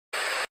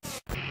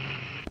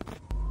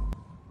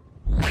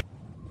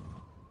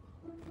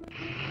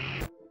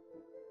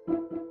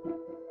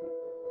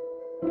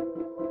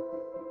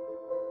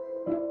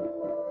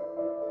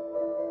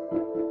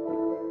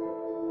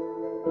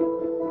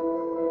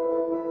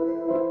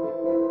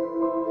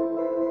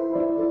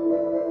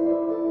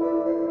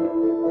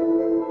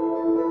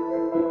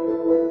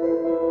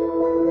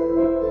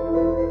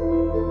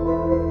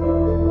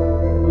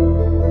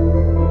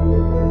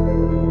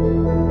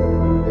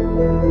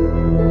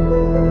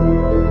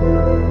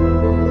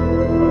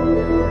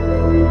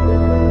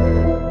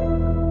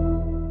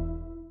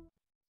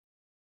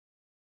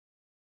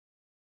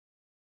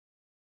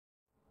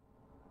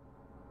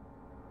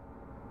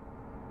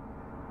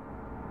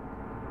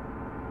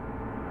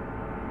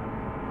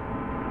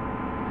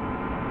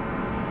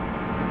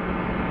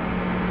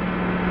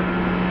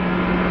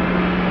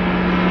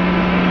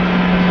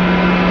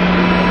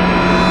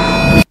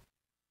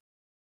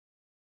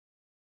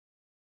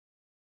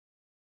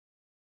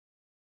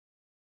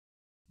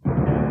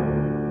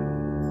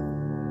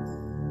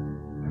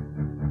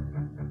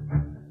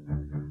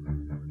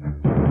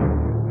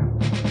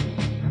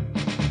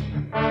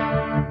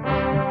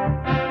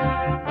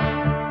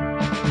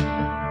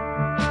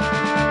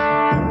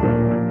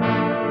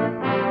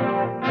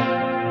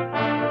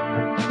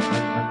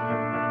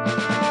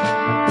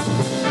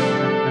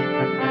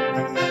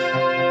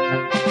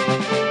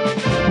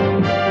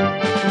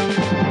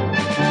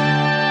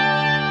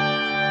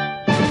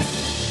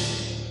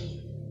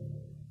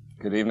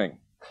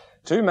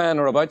Two men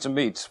are about to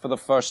meet for the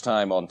first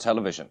time on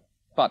television.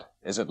 But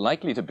is it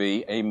likely to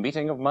be a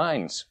meeting of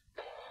minds?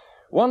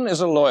 One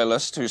is a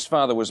loyalist whose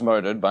father was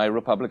murdered by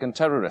Republican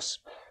terrorists.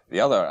 The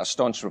other, a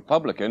staunch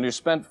Republican who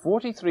spent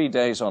 43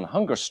 days on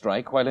hunger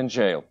strike while in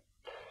jail.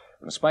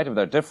 In spite of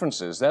their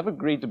differences, they've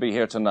agreed to be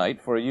here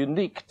tonight for a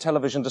unique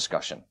television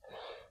discussion.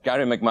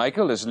 Gary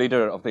McMichael is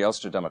leader of the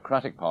Ulster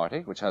Democratic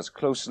Party, which has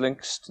close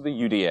links to the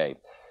UDA.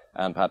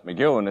 And Pat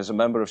McGeown is a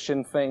member of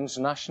Sinn Féin's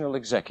National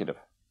Executive.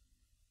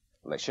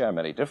 They share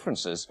many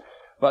differences,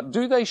 but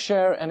do they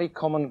share any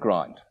common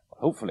ground?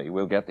 Hopefully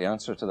we'll get the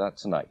answer to that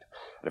tonight.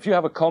 And if you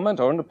have a comment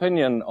or an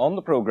opinion on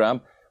the programme,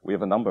 we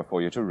have a number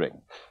for you to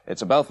ring.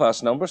 It's a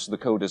Belfast number, so the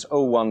code is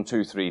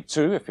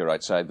 01232 if you're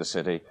outside the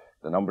city.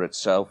 The number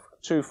itself,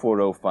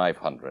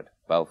 240-500.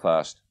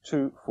 Belfast,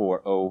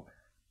 240-500.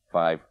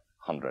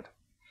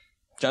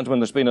 Gentlemen,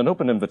 there's been an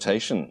open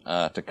invitation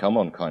to come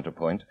on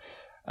Counterpoint,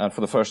 and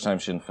for the first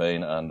time Sinn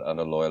Féin and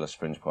a Loyalist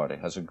fringe party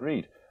has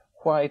agreed.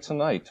 Why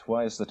tonight?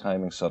 Why is the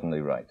timing suddenly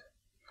right?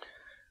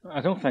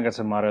 I don't think it's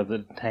a matter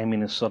that the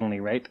timing is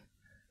suddenly right.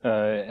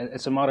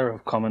 It's a matter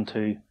of coming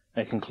to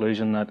a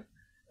conclusion that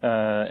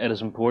it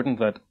is important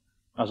that,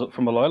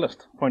 from a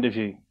Loyalist point of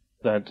view,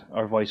 that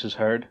our voice is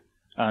heard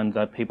and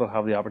that people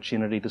have the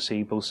opportunity to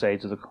see both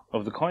sides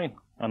of the coin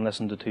and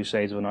listen to two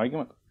sides of an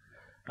argument.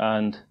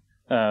 And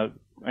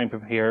I'm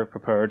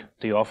prepared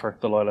to offer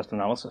the Loyalist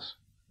analysis.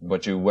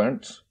 But you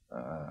weren't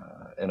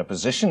in a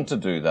position to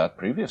do that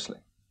previously.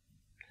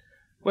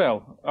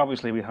 Well,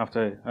 obviously we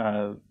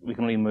can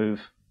only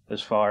move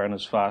as far and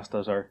as fast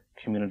as our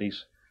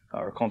communities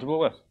are comfortable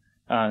with.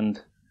 And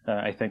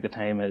I think the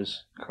time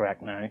is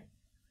correct now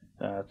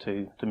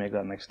to make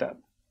that next step.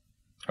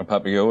 And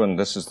Pat McGeown,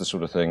 this is the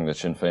sort of thing that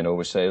Sinn Féin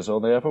always say is all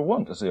they ever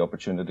want, is the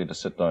opportunity to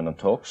sit down and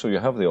talk. So you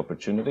have the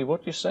opportunity.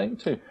 What do you say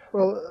to?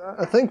 Well,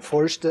 I think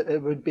first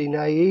it would be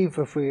naive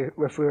if we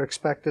were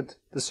expected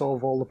to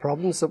solve all the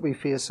problems that we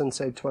face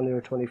inside 20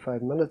 or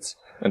 25 minutes.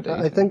 Indeed.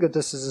 I think that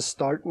this is a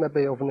start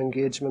maybe of an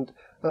engagement.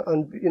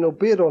 And, you know,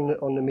 be it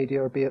on the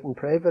media or be it in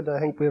private, I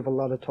think we have a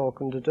lot of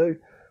talking to do.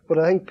 But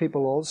I think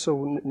people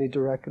also need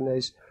to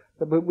recognise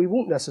that we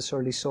won't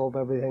necessarily solve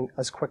everything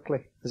as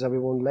quickly as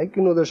everyone would like.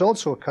 You know, there's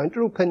also a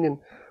counter opinion,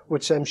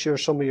 which I'm sure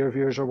some of your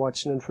viewers are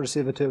watching, and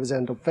foresee the two of us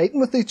end up fighting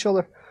with each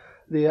other.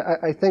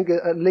 I think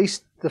at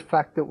least the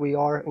fact that we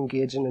are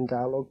engaging in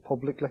dialogue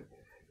publicly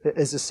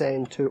is a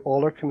sign to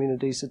all our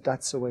communities that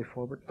that's the way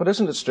forward. But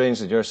isn't it strange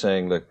that you're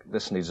saying, look,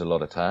 this needs a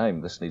lot of time,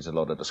 this needs a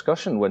lot of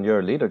discussion, when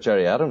your leader,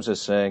 Gerry Adams, is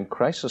saying,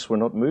 crisis, we're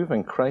not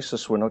moving,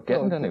 crisis, we're not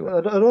getting anywhere?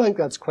 I don't think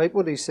that's quite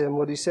what he's saying.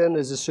 What he's saying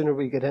is the sooner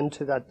we get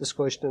into that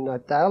discussion and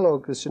that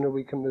dialogue, the sooner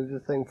we can move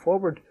the thing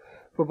forward.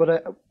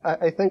 But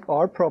I think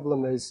our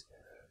problem is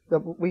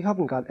that we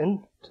haven't got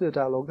into the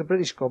dialogue. The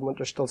British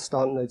government are still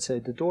standing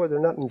outside the door. They're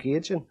not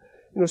engaging.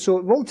 You know, so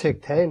it will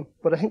take time,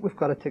 but I think we've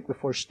got to take the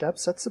first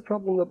steps. That's the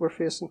problem that we're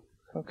facing.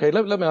 Okay,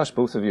 let me ask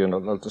both of you, and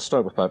I'll just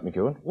start with Pat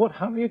McGeown. What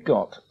have you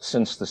got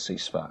since the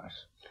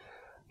ceasefires?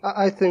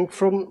 I think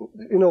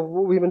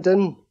we went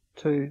into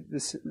the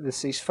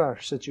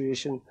ceasefire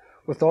situation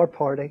with our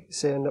party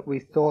saying that we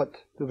thought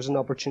there was an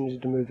opportunity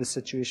to move the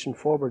situation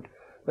forward.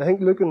 I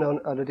think looking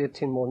at it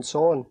 18 months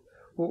on,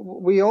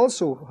 we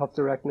also have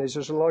to recognise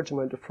there's a large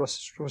amount of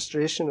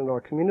frustration in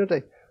our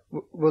community,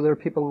 where there are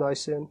people now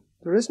saying,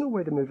 there is no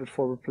way to move it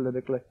forward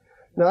politically.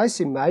 Now, I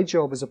see my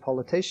job as a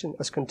politician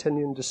as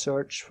continuing to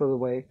search for the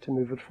way to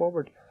move it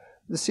forward.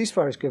 The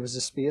ceasefires give us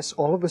the space,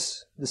 all of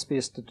us, the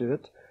space to do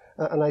it.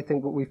 And I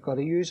think that we've got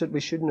to use it. We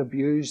shouldn't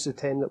abuse the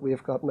time that we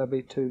have got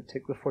maybe to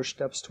take the first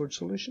steps towards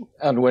solution.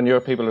 And when your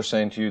people are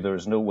saying to you there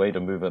is no way to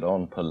move it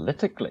on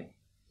politically,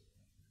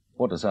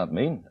 what does that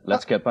mean?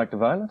 Let's get back to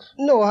violence?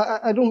 No,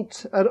 I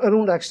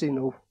don't actually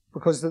know.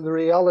 Because the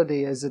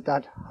reality is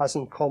that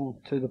hasn't come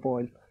to the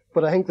boil.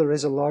 But I think there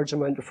is a large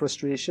amount of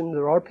frustration.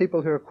 There are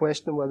people who are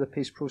questioning whether the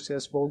peace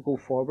process will go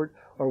forward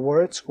or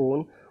where it's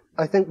going.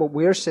 I think what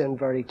we're saying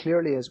very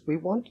clearly is we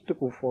want it to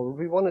go forward,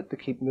 we want it to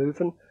keep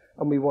moving,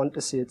 and we want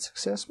to see it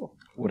successful.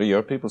 What are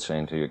your people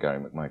saying to you, Gary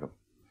McMichael?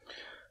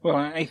 Well,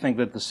 I think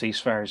that the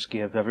ceasefires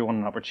gave everyone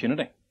an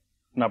opportunity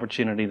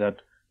that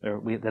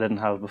they didn't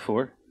have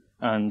before.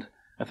 And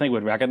I think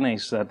we'd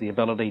recognise that the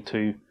ability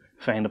to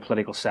find a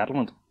political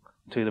settlement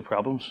to the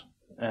problems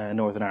in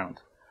Northern Ireland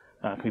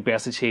can be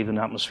best achieved in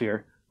an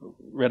atmosphere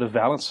rid of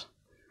violence,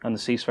 and the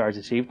ceasefires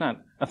achieved that.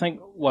 I think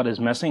what is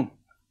missing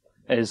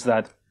is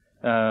that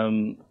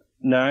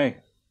now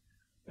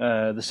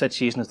the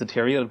situation has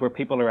deteriorated where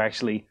people are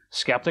actually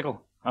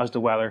sceptical as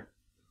to whether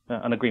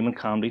an agreement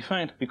can be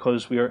found,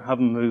 because we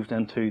haven't moved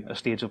into a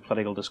stage of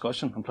political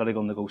discussion and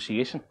political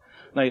negotiation.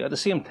 Now, at the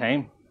same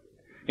time,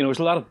 you know, there's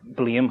a lot of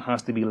blame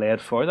has to be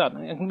laid for that.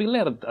 It can be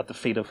laid at the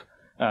feet of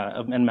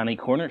in many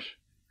corners.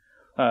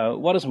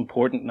 What is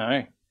important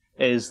now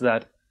is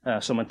that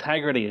some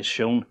integrity is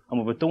shown,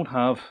 and we don't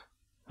have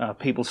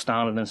people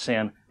standing and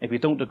saying, if you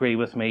don't agree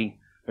with me,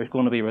 there's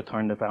going to be a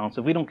return to violence.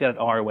 If we don't get it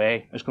our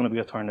way, there's going to be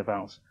a return to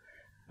violence.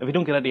 If we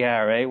don't get it the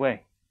IRA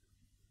way,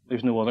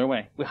 there's no other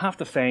way. We have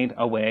to find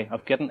a way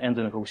of getting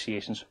into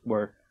negotiations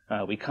where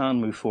we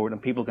can move forward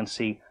and people can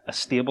see a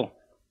stable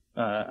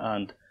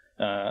and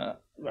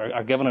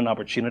are given an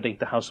opportunity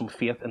to have some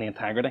faith in the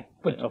integrity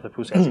of the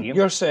process again.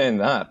 You're saying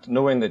that,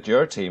 knowing that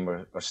your team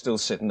are still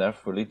sitting there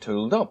fully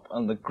tooled up,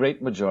 and the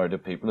great majority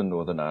of people in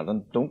Northern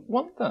Ireland don't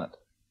want that.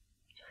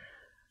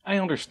 I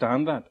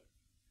understand that.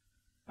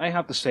 I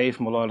have to say,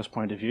 from a Loyalist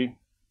point of view,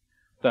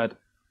 that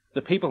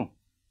the people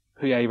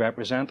who I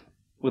represent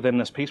within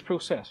this peace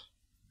process,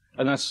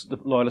 and that's the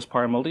Loyalist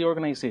paramilitary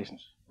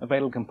organisations, a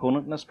vital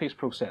component in this peace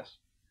process,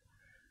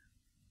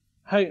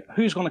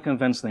 who's going to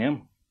convince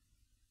them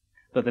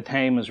that the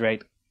time is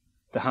right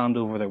to hand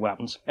over their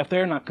weapons if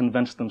they're not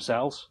convinced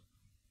themselves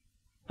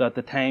that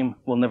the time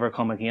will never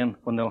come again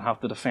when they'll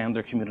have to defend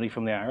their community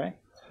from the IRA?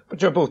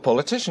 But you're both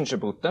politicians, you're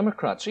both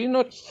Democrats. Are you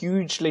not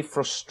hugely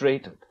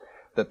frustrated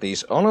that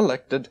these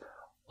unelected,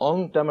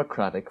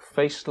 undemocratic,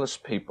 faceless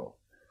people,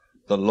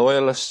 the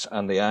Loyalists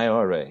and the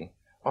IRA,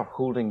 are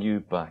holding you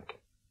back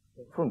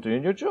from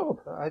doing your job?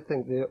 I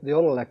think the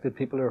unelected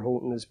people who are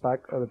holding us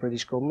back are the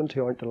British government,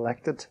 who aren't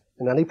elected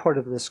in any part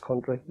of this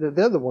country.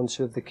 They're the ones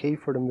who have the key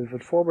for to move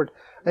it forward.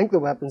 I think the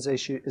weapons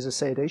issue is a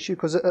side issue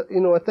because,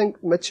 I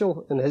think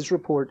Mitchell in his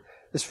report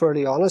is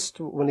fairly honest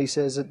when he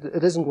says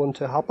it isn't going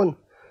to happen.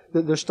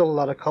 There's still a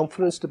lot of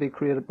confidence to be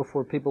created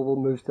before people will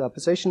move to that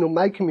position.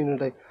 My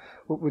community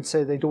would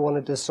say they don't want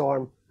to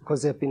disarm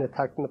because they've been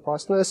attacked in the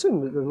past. And I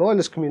assume that the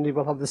Loyalist community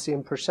will have the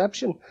same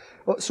perception.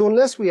 So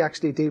unless we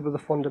actually deal with the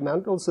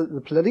fundamentals,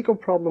 the political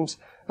problems,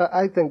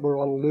 I think we're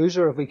on a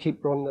loser if we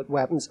keep running at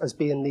weapons as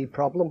being the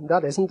problem.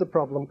 That isn't the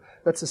problem.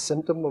 That's a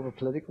symptom of a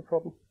political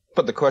problem.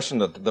 But the question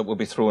that will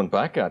be thrown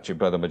back at you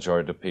by the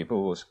majority of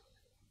people was,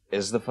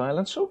 is the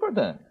violence over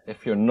then?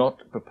 If you're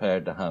not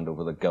prepared to hand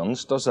over the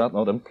guns, does that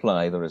not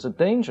imply there is a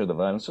danger the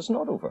violence is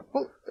not over?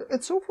 Well,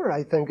 it's over,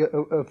 I think,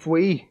 if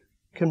we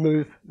can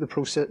move the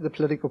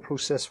political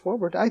process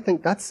forward. I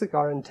think that's the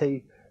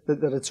guarantee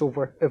that it's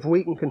over, if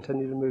we can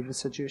continue to move the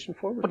situation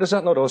forward. But is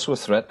that not also a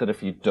threat that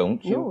if you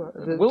don't, you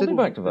will be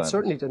back to violence? It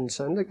certainly didn't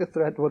sound like a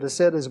threat. What I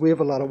said is we have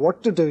a lot of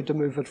work to do to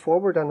move it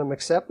forward, and I'm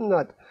accepting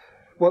that.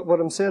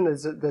 What I'm saying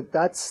is that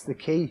that's the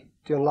key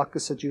to unlock the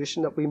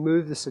situation, that we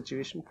move the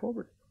situation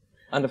forward.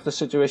 And if the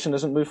situation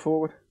doesn't move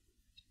forward?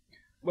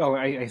 Well,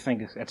 I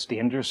think it's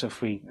dangerous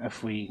if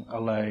we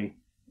allow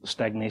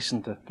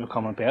stagnation to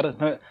become embedded.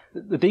 Now,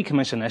 the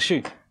decommission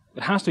issue,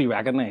 it has to be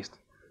recognised.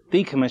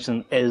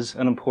 Decommission is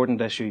an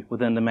important issue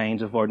within the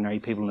minds of ordinary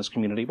people in this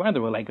community,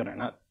 whether we like it or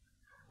not.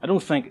 I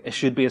don't think it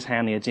should be as high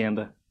on the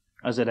agenda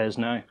as it is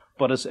now,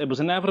 but it was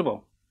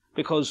inevitable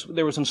because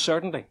there was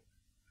uncertainty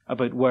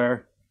about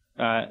where,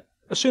 as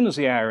soon as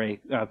the IRA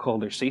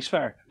called their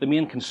ceasefire, the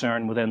main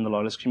concern within the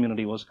Loyalist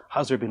community was,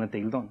 has there been a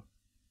deal done?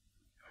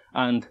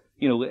 And,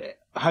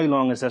 how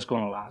long is this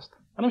going to last?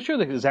 And I'm sure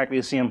that exactly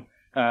the same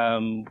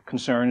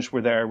concerns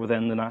were there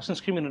within the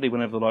nationalist community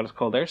whenever the Loyalists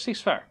called their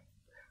ceasefire.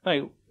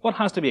 Now, what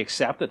has to be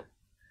accepted?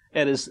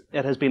 It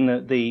has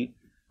been the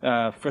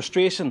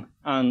frustration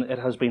and it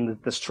has been the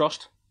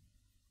distrust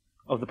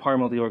of the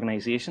paramilitary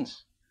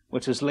organisations,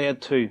 which has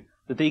led to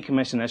the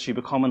decommission issue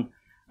becoming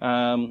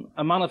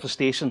a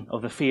manifestation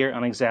of the fear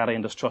and anxiety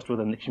and distrust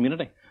within the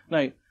community.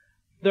 Now,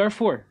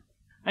 therefore,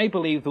 I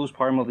believe those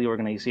paramilitary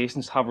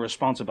organisations have a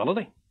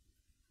responsibility,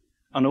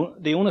 and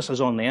the onus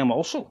is on them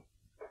also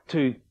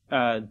to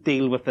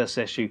deal with this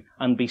issue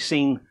and be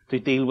seen to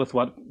deal with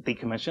what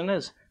decommission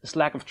is, this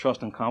lack of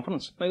trust and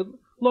confidence. Now,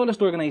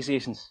 Loyalist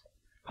organisations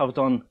have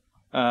gone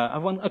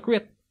a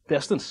great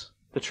distance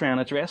to try and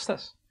address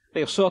this. They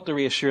have sought to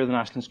reassure the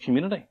nationalist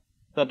community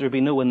that there will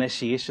be no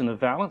initiation of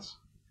violence.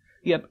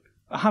 Yet,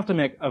 I have to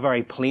make a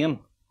very plain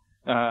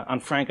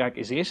and frank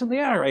accusation. The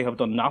IRA have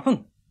done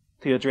nothing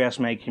to address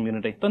my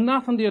community, done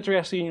nothing to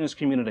address the unionist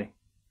community,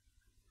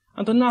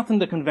 and done nothing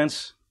to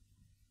convince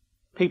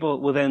people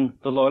within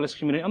the Loyalist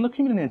community and the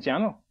community in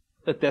general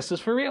that this is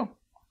for real.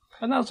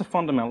 And that's a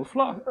fundamental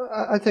flaw.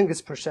 I think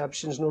it's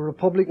perceptions.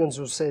 Republicans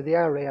will say the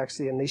IRA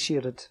actually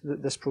initiated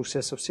this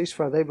process of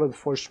ceasefire. They were the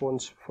first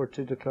ones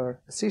to declare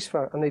a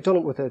ceasefire, and they done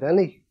it without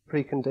any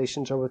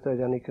preconditions or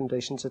without any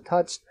conditions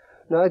attached.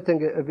 Now, I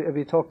think if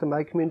you talk to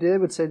my community, they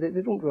would say that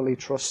they don't really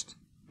trust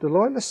the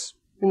Loyalists.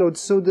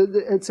 So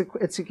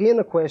it's again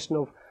a question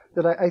of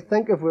that I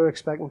think if we're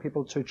expecting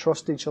people to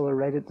trust each other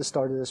right at the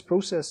start of this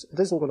process, it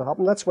isn't going to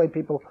happen. That's why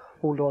people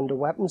hold on to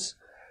weapons.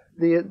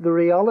 The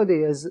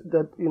reality is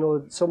that,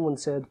 someone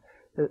said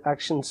that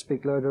actions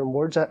speak louder than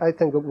words. I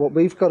think that what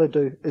we've got to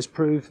do is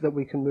prove that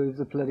we can move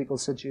the political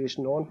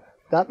situation on.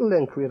 That will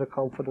then create a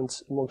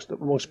confidence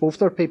amongst both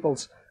their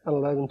peoples and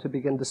allow them to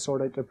begin to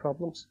sort out their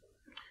problems.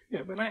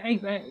 Yeah, but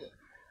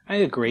I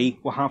agree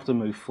we'll have to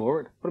move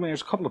forward. But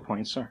there's a couple of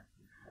points there.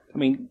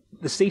 The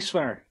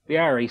ceasefire, the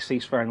IRA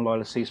ceasefire and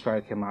Loyalist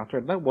ceasefire came after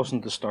it. That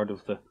wasn't the start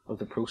of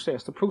the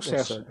process. The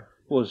process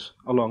was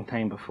a long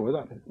time before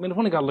that. I've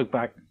only got to look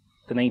back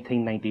to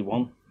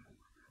 1991.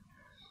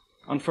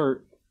 And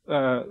for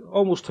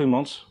almost 2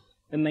 months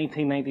in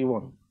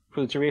 1991,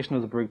 for the duration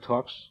of the Brugge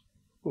talks,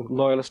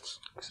 Loyalists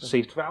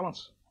ceased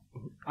violence.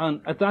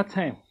 And at that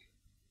time,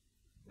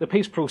 the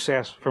peace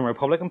process from a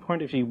Republican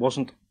point of view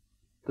wasn't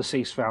to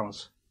cease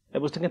violence.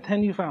 It was to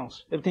continue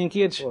violence. It was to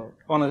engage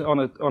on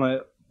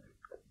a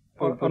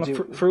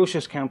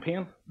ferocious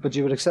campaign. But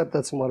you would accept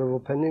that's a matter of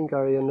opinion,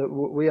 Gary, and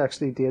we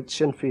actually did,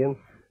 Sinn Féin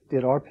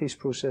did our peace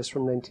process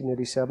from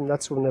 1987.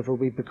 That's whenever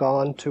we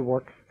began to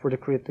work to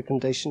create the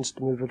conditions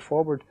to move it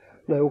forward.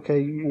 Now, okay,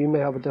 you may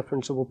have a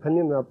difference of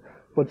opinion on that,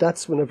 but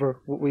that's whenever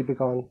we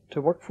began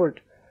to work for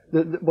it.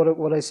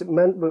 What I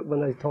meant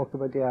when I talked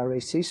about the IRA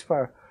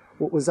ceasefire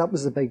was that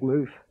was the big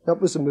move.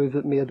 That was the move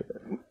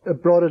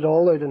that brought it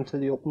all out into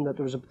the open, that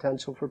there was a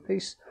potential for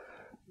peace.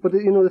 But,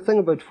 the thing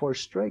about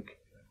first strike,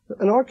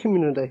 in our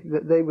community,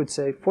 they would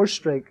say first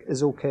strike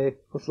is okay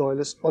with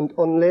Loyalists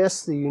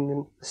unless the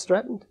union is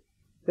threatened.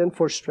 Then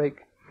first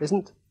strike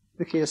isn't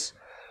the case.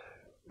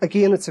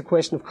 Again, it's a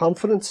question of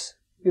confidence.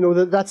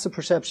 That's the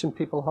perception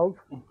people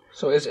have.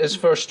 So is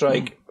first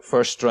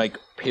strike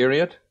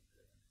period,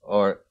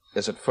 or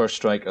is it first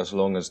strike as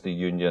long as the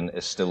union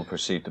is still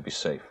perceived to be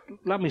safe?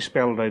 Let me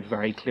spell it out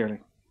very clearly.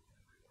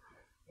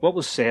 What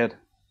was said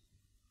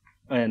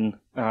on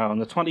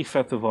the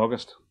 25th of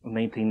August of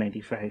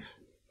 1995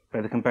 by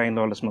the Combined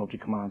Loyalist Military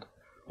Command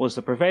was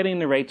that providing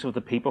the rights of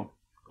the people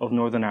of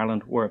Northern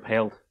Ireland were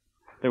upheld,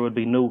 there would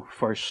be no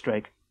first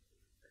strike.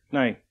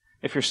 Now,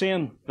 if you're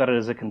saying that it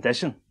is a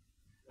condition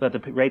that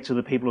the rights of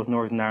the people of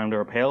Northern Ireland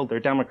are upheld, their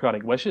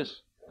democratic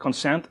wishes,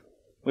 consent,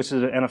 which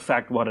is in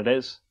effect what it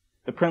is,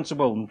 the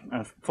principle,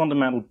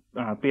 fundamental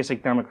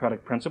basic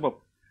democratic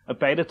principle,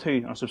 abided to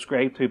and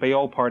subscribed to by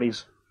all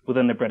parties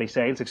within the British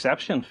Isles,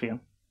 except Sinn Féin,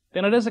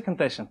 then it is a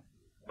condition.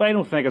 But I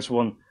don't think it's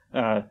one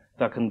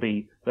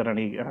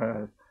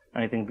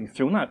anything be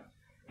thrown at.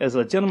 It's a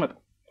legitimate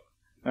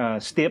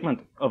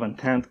statement of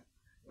intent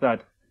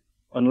that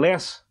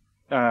unless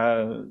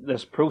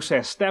this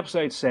process steps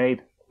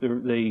outside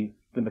the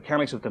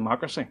mechanics of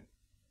democracy,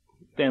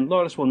 then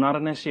Loyalists will not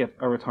initiate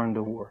a return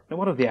to war. Now,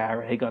 what have the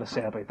IRA got to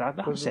say about that?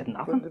 They haven't said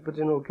nothing. But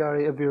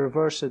Gary, if you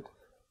reverse it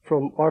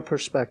from our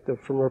perspective,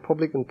 from a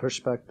Republican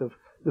perspective,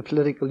 the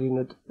political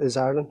unit is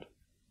Ireland.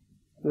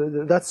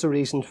 That's the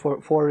reason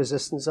for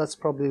resistance. That's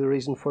probably the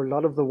reason for a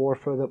lot of the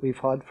warfare that we've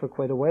had for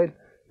quite a while,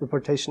 the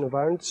partition of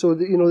Ireland. So,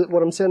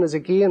 what I'm saying is,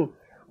 again,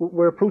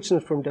 we're approaching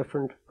it from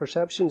different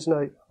perceptions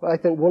now. I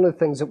think one of the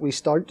things that we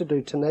start to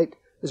do tonight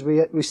is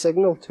we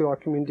signal to our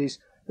communities,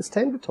 it's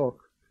time to talk.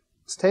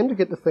 It's time to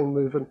get the thing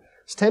moving.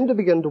 It's time to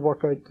begin to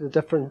work out the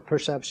different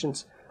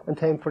perceptions and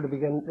time for to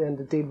begin then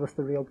to deal with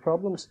the real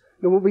problems.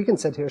 We can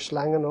sit here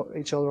slanging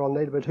each other all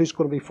night about who's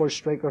going to be first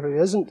strike or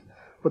who isn't.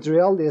 But the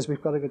reality is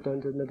we've got to get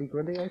down to the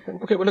nitty-gritty, I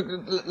think. Okay, well,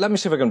 look, let me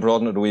see if I can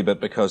broaden it a wee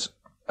bit, because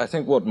I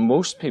think what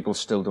most people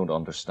still don't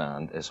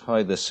understand is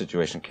how this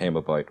situation came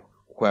about,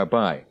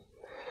 whereby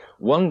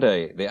one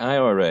day the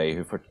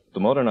IRA, the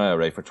modern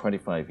IRA for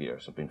 25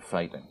 years have been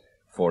fighting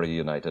for a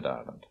united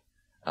Ireland,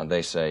 and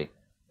they say,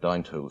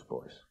 down tools,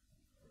 boys.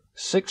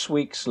 6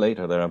 weeks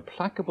later, their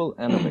implacable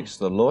enemies,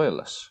 the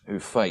Loyalists, who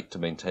fight to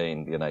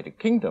maintain the United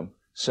Kingdom,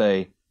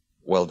 say,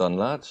 well done,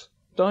 lads,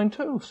 down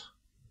tools.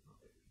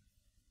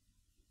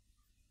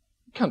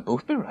 Can't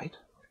both be right.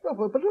 No,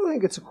 but I don't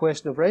think it's a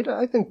question of right.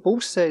 I think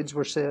both sides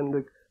were saying,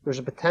 look, there's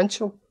a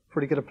potential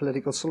to get a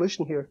political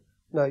solution here.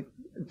 Now,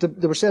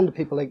 they were saying to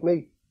people like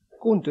me,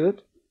 go and do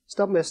it.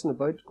 Stop messing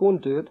about. Go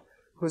and do it.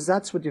 Because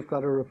that's what you've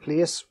got to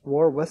replace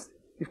war with.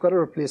 You've got to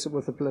replace it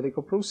with a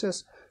political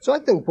process. So I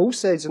think both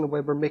sides, in a way,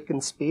 were making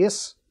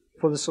space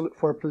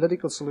for a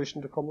political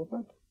solution to come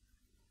about.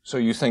 So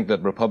you think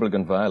that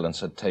Republican violence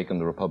had taken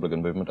the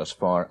Republican movement as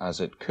far as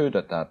it could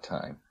at that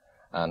time?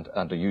 And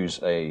to use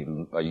a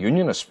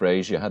unionist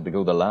phrase, you had to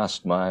go the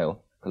last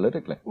mile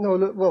politically. No,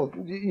 well,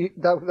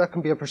 that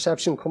can be a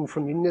perception coming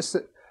from unionists.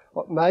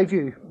 My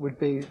view would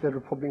be that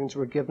Republicans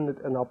were given it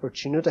an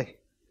opportunity.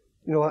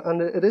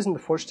 And it isn't the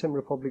first time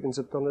Republicans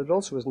have done it. It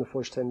also isn't the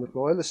first time that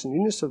Loyalists and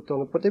Unionists have done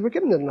it. But they were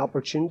given it an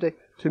opportunity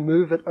to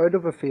move it out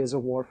of a phase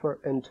of warfare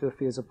into a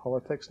phase of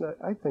politics. Now,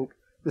 I think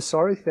the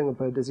sorry thing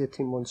about it is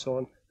 18 months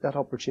on, that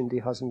opportunity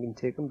hasn't been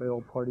taken by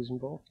all parties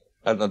involved.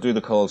 I'll do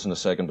the calls in a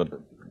second, but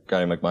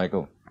Gary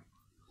McMichael,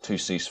 2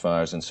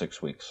 ceasefires in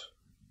 6 weeks.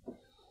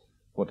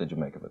 What did you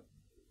make of it?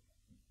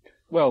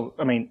 Well,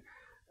 I mean,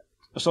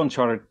 it's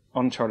uncharted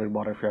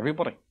water for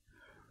everybody.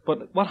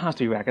 But what has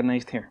to be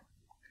recognised here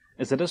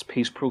is that this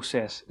peace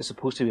process is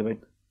supposed to be about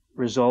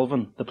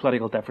resolving the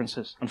political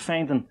differences and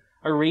finding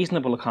a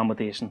reasonable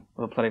accommodation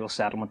of a political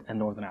settlement in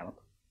Northern Ireland.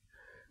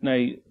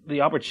 Now,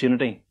 the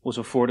opportunity was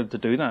afforded to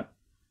do that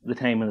at the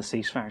time of the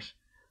ceasefires.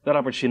 That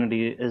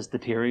opportunity is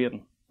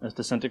deteriorating, is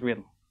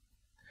disintegrating.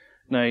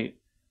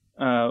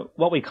 Now,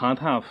 what we can't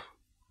have,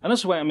 and this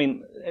is why,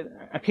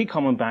 I keep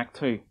coming back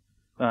to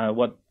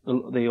what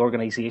the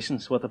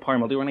organisations, what the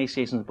paramilitary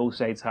organisations, both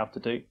sides have to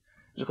do,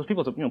 because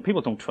people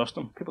don't trust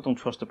them. People don't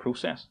trust the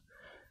process.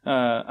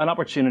 An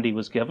opportunity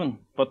was given,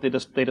 but they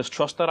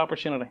distrust that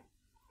opportunity.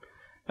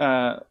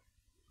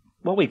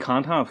 What we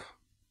can't have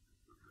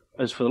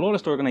is for the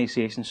Loyalist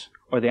organisations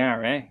or the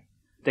IRA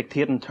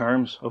dictating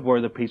terms of where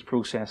the peace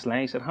process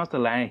lies. It has to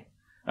lie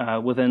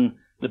within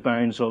the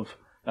bounds of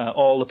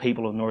all the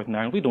people of Northern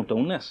Ireland. We don't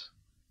own this.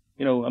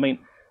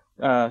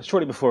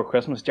 Shortly before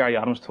Christmas, Jerry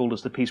Adams told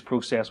us the peace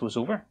process was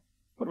over.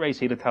 What right is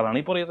he to tell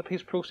anybody that the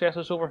peace process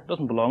is over? It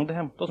doesn't belong to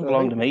him. It doesn't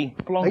belong to me.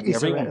 It belongs to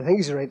everyone. I think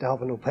he's right to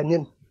have an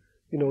opinion.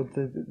 You know,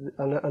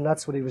 and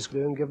that's what he was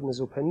doing, giving his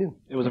opinion.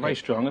 It was a very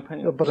strong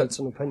opinion. No, but it's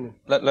an opinion.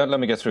 Let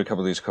me get through a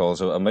couple of these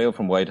calls. A male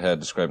from Whitehead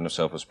describing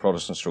himself as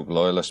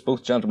Protestant/Loyalist.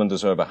 Both gentlemen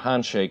deserve a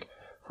handshake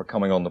for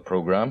coming on the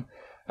programme.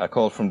 A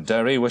call from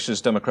Derry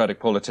wishes democratic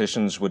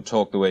politicians would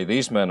talk the way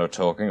these men are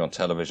talking on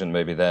television.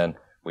 Maybe then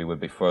we would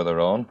be further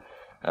on.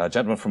 A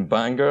gentleman from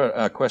Bangor,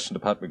 a question to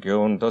Pat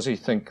McGowan. Does he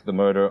think the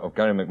murder of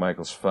Gary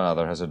McMichael's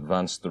father has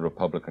advanced the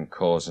Republican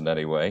cause in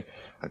any way?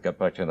 I'll get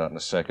back to that in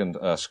a second.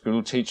 A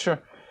school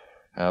teacher.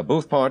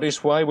 Both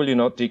parties, why will you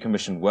not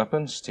decommission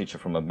weapons? Teacher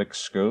from a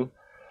mixed school.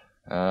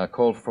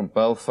 Call from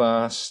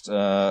Belfast.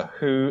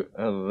 Who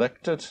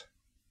elected?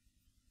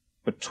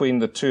 Between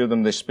the two of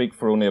them, they speak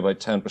for only about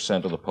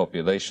 10% of the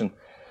population.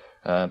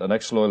 And an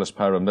ex-loyalist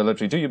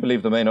paramilitary. Do you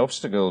believe the main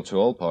obstacle to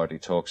all party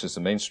talks is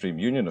the mainstream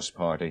unionist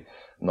party,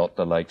 not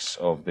the likes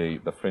of the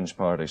fringe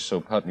parties?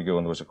 So, Pat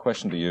McGowan, there was a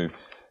question to you.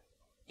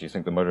 Do you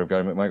think the murder of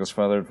Gary McMichael's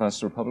father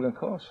advanced the Republican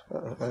cause?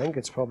 I think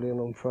it's probably an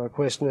unfair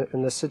question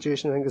in this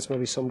situation. I think it's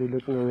maybe somebody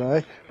looking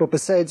awry. But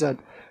besides that,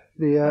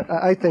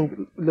 I think,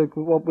 look,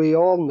 what we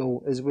all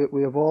know is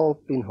we have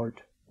all been hurt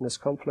in this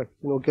conflict.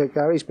 You know,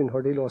 Gary's been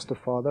hurt. He lost a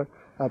father.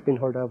 I've been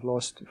hurt. I've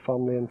lost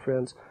family and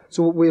friends.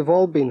 So we've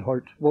all been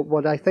hurt.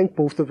 What I think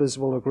both of us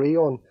will agree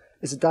on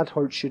is that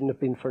hurt shouldn't have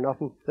been for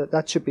nothing.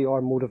 That should be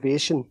our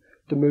motivation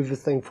to move the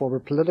thing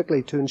forward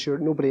politically to ensure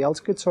nobody else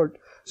gets hurt.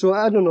 So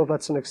I don't know if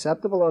that's an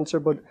acceptable answer,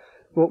 but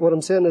what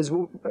I'm saying is,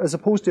 as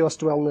opposed to us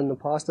dwelling in the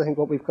past, I think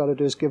what we've got to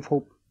do is give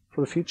hope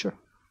for the future.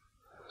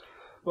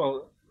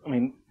 Well, I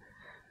mean,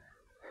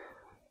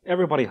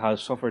 everybody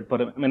has suffered,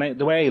 but I mean,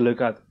 the way I look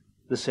at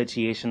the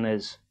situation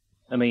is,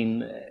 I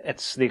mean,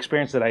 it's the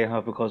experience that I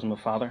have because of my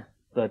father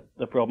that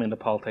brought me into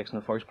politics in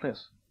the first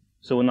place.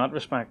 So in that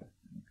respect,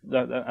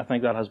 I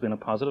think that has been a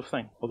positive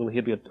thing, although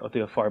he'd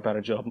do a far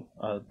better job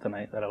than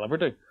I'll ever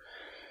do.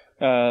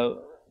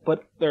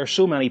 But there are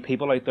so many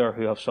people out there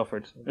who have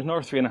suffered. There's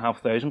another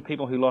 3,500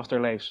 people who lost their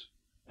lives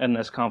in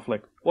this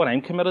conflict. What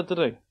I'm committed to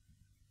do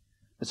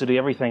is to do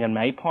everything in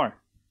my power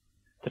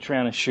to try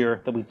and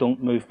ensure that we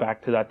don't move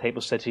back to that type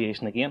of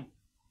situation again.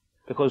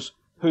 Because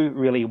who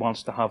really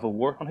wants to have a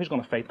war, and who's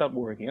going to fight that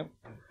war again?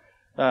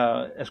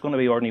 It's going to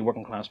be ordinary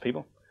working class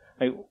people.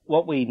 Now,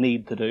 what we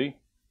need to do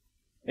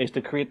is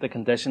to create the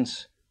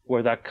conditions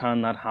where that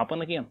cannot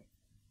happen again.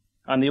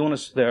 And the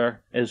onus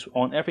there is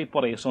on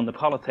everybody. It's on the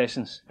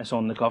politicians, it's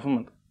on the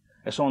government,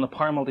 it's on the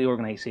paramilitary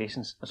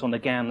organisations, it's on the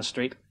guy on the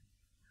street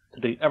to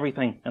do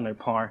everything in their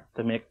power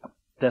to make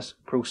this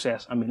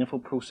process a meaningful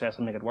process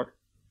and make it work.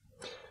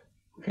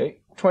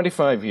 Okay,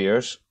 25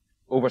 years,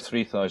 over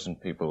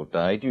 3,000 people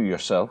died. You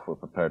yourself were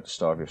prepared to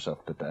starve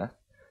yourself to death.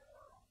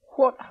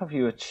 What have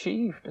you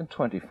achieved in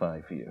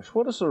 25 years?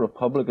 What has the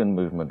Republican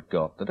movement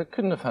got that it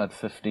couldn't have had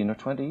 15 or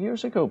 20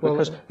 years ago?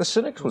 Because the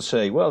cynics will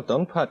say, well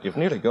done, Pat, you've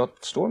nearly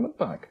got Stormont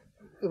back.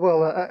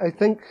 Well, I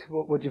think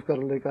what you've got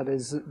to look at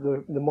is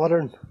the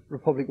modern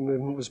Republican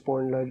movement was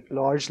born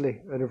largely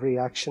out of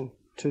reaction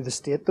to the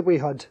state that we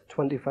had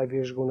 25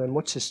 years ago, and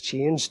much has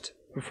changed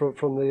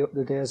from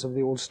the days of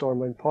the old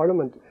Stormont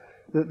Parliament.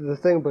 The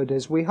thing about it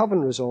is we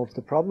haven't resolved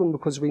the problem,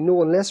 because we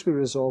know unless we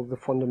resolve the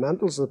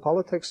fundamentals of the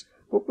politics,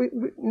 but we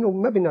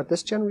maybe not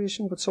this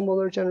generation, but some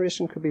other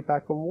generation could be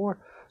back on war.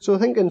 So I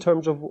think in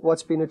terms of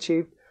what's been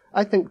achieved,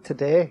 I think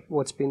today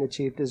what's been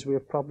achieved is we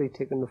have probably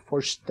taken the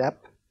first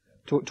step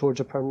towards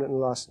a permanent and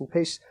lasting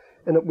peace,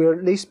 and that we're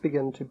at least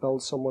begin to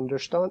build some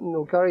understanding. You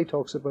know, Gary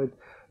talks about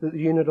the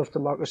unit of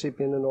democracy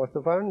being the north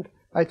of Ireland.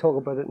 I talk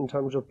about it in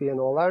terms of being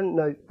all Ireland.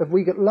 Now, if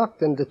we get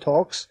locked into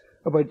talks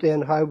about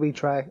then how we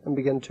try and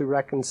begin to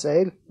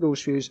reconcile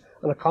those views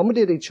and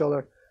accommodate each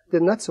other,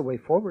 then that's the way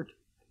forward.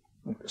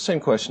 Same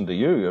question to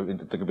you. I mean,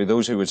 there could be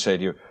those who would say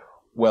to you,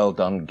 well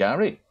done,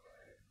 Gary.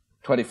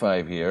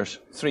 25 years,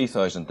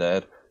 3,000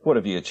 dead. What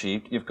have you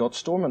achieved? You've got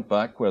Stormont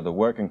back where the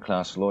working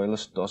class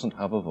loyalist doesn't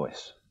have a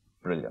voice.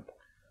 Brilliant.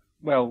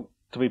 Well,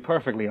 to be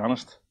perfectly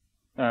honest,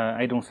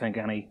 I don't think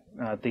any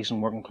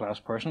decent working class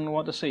person would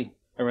want to see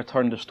a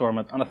return to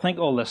Stormont. And I think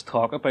all this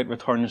talk about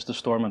returns to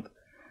Stormont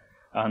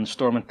and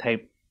Stormont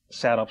type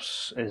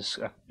setups is,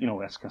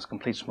 it's a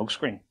complete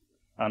smokescreen,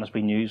 and it's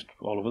been used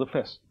all over the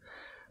place.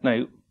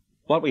 Now,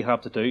 what we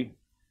have to do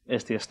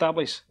is to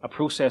establish a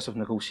process of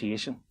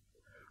negotiation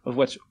of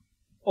which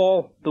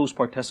all those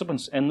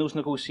participants in those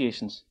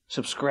negotiations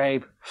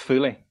subscribe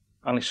fully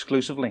and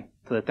exclusively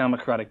to the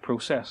democratic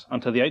process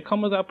and to the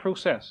outcome of that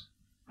process.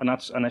 And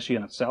that's an issue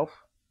in itself.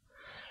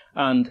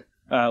 And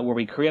where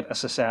we create a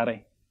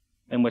society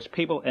in which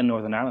people in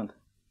Northern Ireland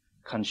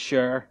can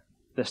share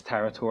this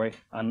territory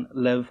and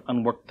live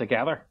and work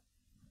together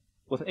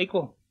with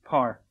equal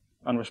power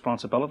and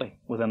responsibility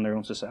within their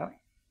own society.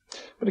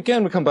 But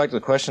again, we come back to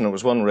the question, it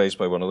was one raised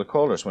by one of the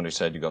callers when he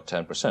said you got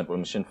 10%.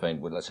 Well, Sinn Féin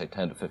with, let's say,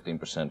 10 to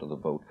 15% of the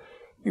vote.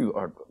 You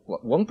are,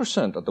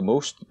 1% at the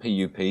most, the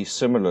PUP,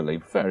 similarly,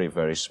 very,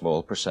 very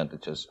small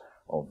percentages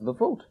of the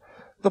vote.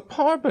 The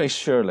power base,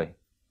 surely,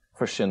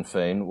 for Sinn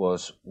Féin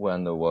was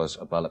when there was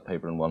a ballot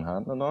paper in one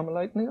hand and an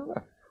Armalite in the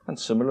other. And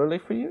similarly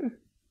for you.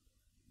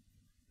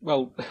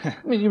 Well, I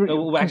mean,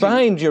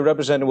 combined, you're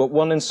representing,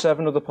 1 in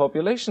 7 of the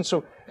population.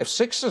 So if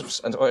 6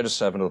 out of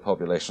 7 of the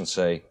population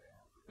say,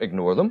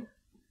 ignore them,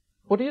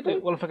 what do you do?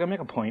 Well, if I can make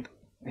a point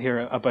here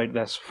about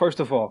this. First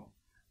of all,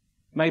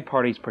 my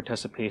party's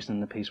participation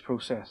in the peace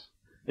process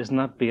is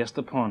not based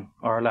upon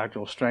our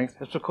electoral strength.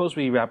 It's because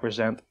we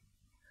represent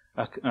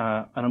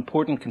an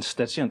important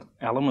constituent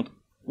element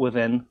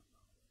within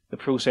the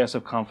process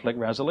of conflict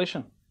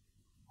resolution.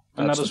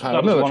 And that is one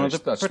of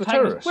the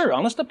terrorists. We're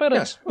honest about it.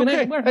 Yes,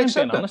 okay, We're being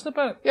honest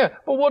about it. Yeah,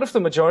 but what if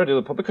the majority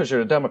of the because you're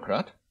a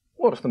Democrat,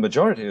 what if the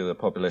majority of the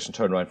population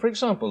turn around, for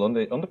example, on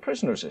the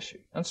prisoners issue,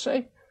 and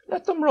say,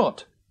 let them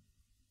rot,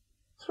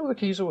 throw the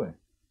keys away?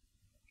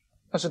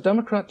 As a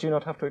Democrat, do you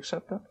not have to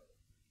accept that?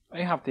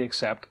 I have to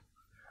accept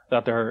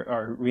that there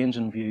are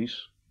ranging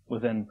views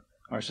within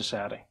our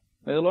society.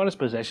 Now, the Loyalist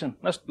position,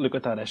 let's look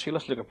at that issue.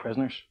 Let's look at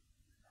prisoners.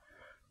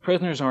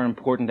 Prisoners are an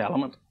important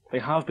element. They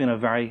have been a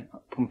very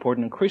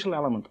important and crucial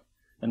element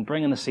in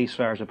bringing the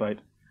ceasefires about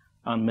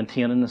and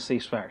maintaining the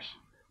ceasefires.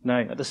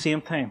 Now, at the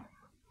same time,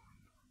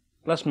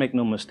 let's make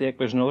no mistake,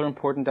 there's another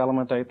important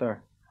element out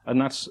there,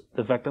 and that's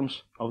the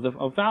victims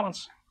of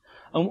violence.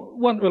 And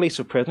what release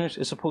of prisoners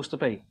is supposed to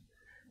be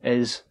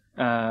is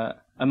a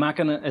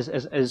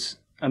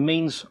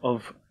means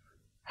of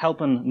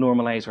helping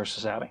normalise our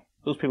society.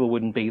 Those people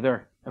wouldn't be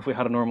there if we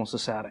had a normal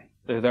society.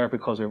 They're there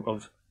because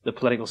of the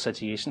political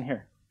situation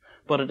here.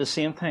 But at the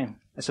same time,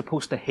 it's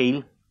supposed to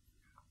heal,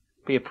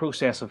 be a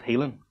process of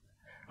healing.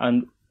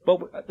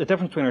 But the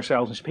difference between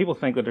ourselves and people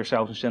think that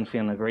ourselves and Sinn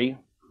Féin agree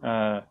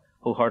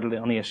wholeheartedly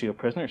on the issue of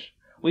prisoners.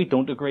 We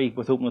don't agree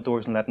with opening the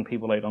doors and letting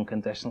people out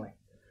unconditionally,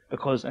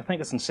 because I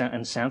think it's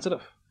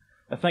insensitive.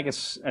 I think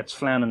it's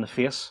flying in the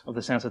face of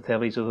the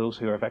sensitivities of those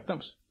who are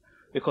victims,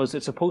 because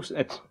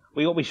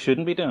what we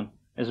shouldn't be doing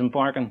is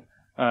embarking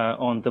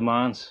on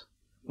demands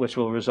which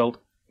will result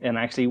in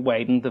actually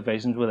widened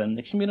divisions within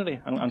the community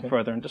and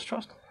further in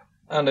distrust.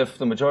 And if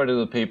the majority of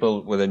the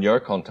people within your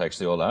context,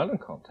 the All-Ireland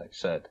context,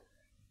 said,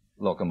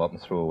 lock them up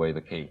and throw away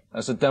the key,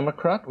 as a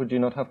Democrat, would you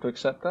not have to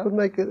accept that? But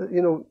Mike,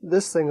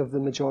 this thing of the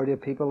majority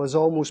of people has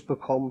almost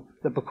become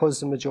that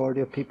because the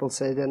majority of people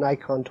say, then I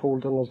can't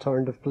hold an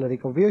alternative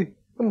political view.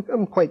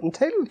 I'm quite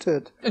entitled to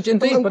it.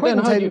 Indeed, but then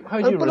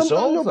how do you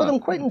resolve that? But I'm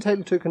quite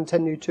entitled to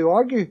continue to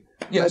argue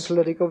my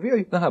political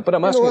view. But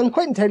I'm asking... I'm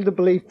quite entitled to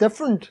believe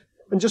different.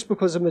 And just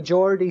because a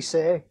majority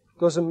say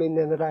doesn't mean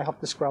then that I have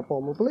to scrap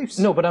all my beliefs.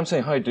 No, but I'm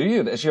saying, how do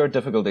you? Is your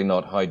difficulty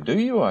not how do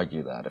you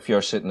argue that? If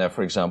you're sitting there,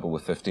 for example,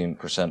 with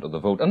 15% of the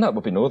vote, and that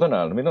would be Northern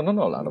Ireland, I mean, on an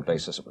all-Ireland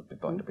basis, it would be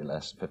bound to be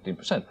less than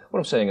 15%. What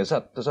I'm saying is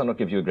does that not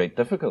give you a great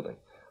difficulty,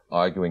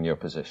 arguing your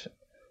position?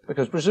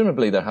 Because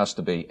presumably there has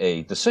to be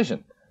a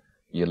decision.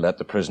 You let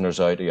the prisoners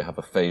out, or you have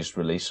a phased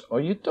release,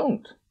 or you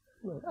don't.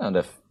 Right. And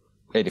if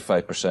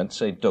 85%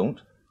 say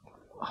don't,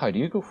 how do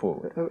you go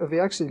forward? If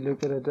you actually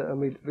look at it and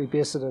we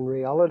base it in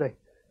reality,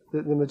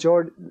 the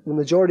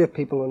majority of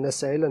people on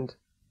this island,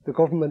 the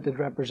government that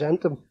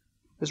represent them,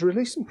 is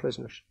releasing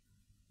prisoners.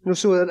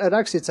 So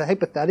it's a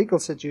hypothetical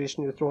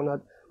situation you're throwing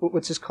at,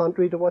 which is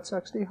contrary to what's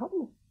actually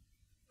happening.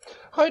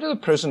 How do the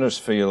prisoners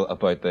feel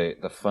about the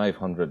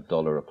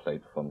 $500 a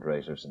plate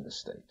fundraisers in the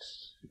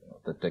States?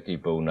 The Dickie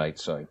Bow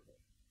Nights Out.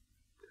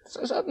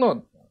 Is that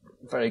not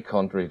very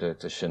contrary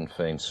to Sinn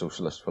Féin's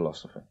socialist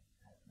philosophy?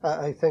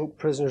 I think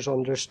prisoners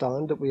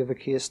understand that we have a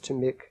case to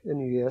make in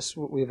the US.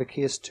 We have a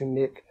case to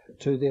make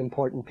to the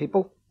important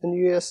people in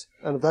the US.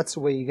 And if that's the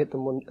way you get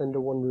them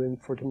into one room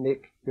to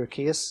make your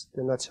case,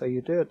 then that's how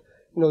you do it.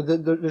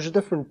 There's a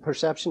different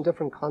perception,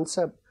 different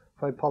concept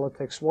of how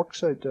politics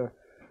works out there.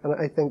 And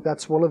I think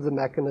that's one of the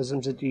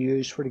mechanisms that you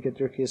use to get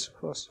your case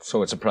across.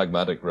 So it's a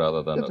pragmatic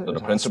rather than a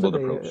principled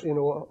approach.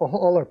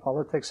 All our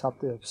politics have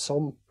to have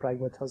some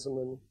pragmatism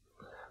in them.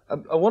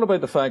 What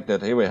about the fact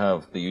that here we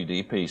have the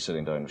UDP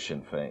sitting down with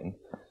Sinn Féin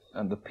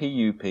and the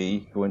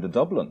PUP going to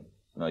Dublin?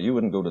 Now, you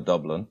wouldn't go to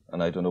Dublin,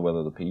 and I don't know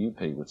whether the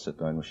PUP would sit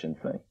down with Sinn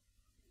Féin.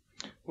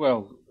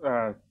 Well,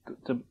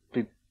 to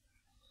be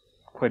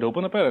quite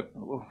open about it,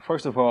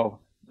 first of all,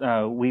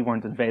 we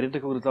weren't invited to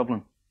go to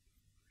Dublin.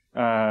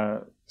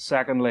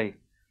 Secondly,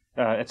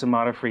 it's a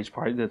matter for each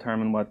party to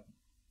determine what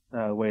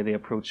way they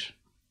approach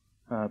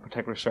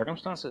particular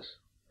circumstances.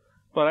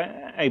 But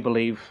I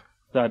believe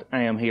that I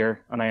am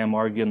here and I am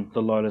arguing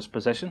the Loyalist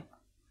position.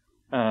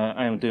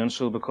 I am doing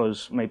so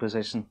because my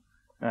position,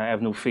 I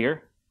have no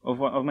fear of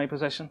my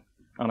position,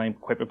 and I'm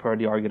quite prepared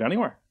to argue it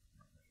anywhere.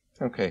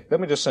 Okay, let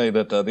me just say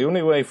that the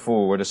only way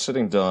forward is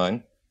sitting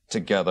down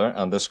together,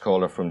 and this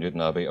caller from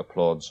Newtownabbey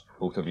applauds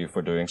both of you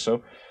for doing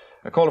so.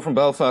 A caller from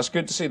Belfast,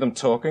 good to see them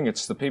talking.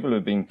 It's the people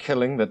who've been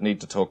killing that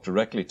need to talk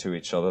directly to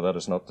each other. That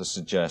is not to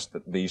suggest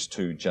that these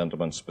two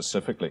gentlemen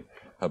specifically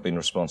have been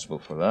responsible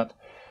for that.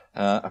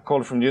 A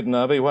caller from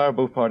Newtownabbey, why are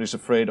both parties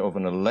afraid of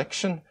an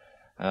election?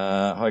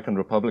 How can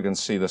Republicans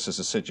see this as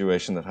a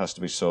situation that has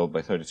to be solved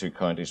by 32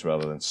 counties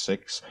rather than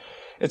 6?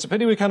 It's a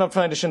pity we cannot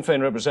find a Sinn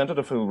Féin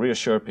representative who will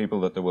reassure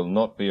people that there will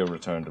not be a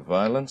return to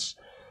violence.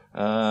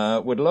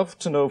 Would love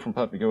to know from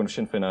Pat McGowan if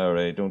Sinn Féin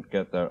IRA don't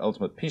get their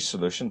ultimate peace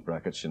solution,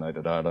 brackets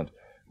United Ireland,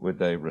 would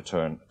they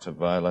return to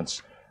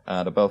violence?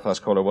 And a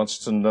Belfast caller wants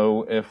to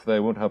know, if they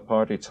won't have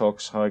party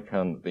talks, how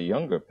can the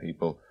younger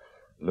people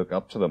look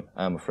up to them?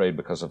 I'm afraid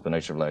because of the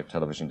nature of live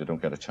television, they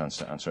don't get a chance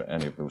to answer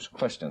any of those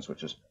questions,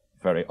 which is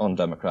very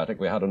undemocratic.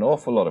 We had an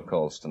awful lot of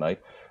calls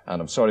tonight,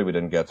 and I'm sorry we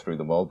didn't get through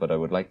them all, but I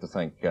would like to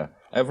thank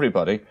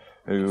everybody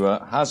who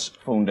has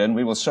phoned in.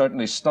 We will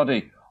certainly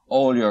study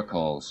all your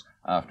calls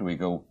after we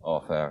go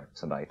off air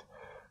tonight.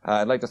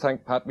 I'd like to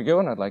thank Pat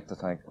McGowan. I'd like to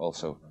thank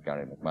also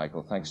Gary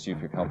McMichael. Thanks to you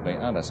for your company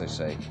and, as I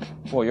say,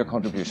 for your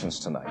contributions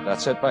tonight.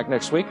 That's it. Back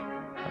next week.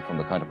 And from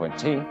the Counterpoint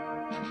team,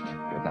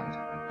 good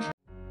night.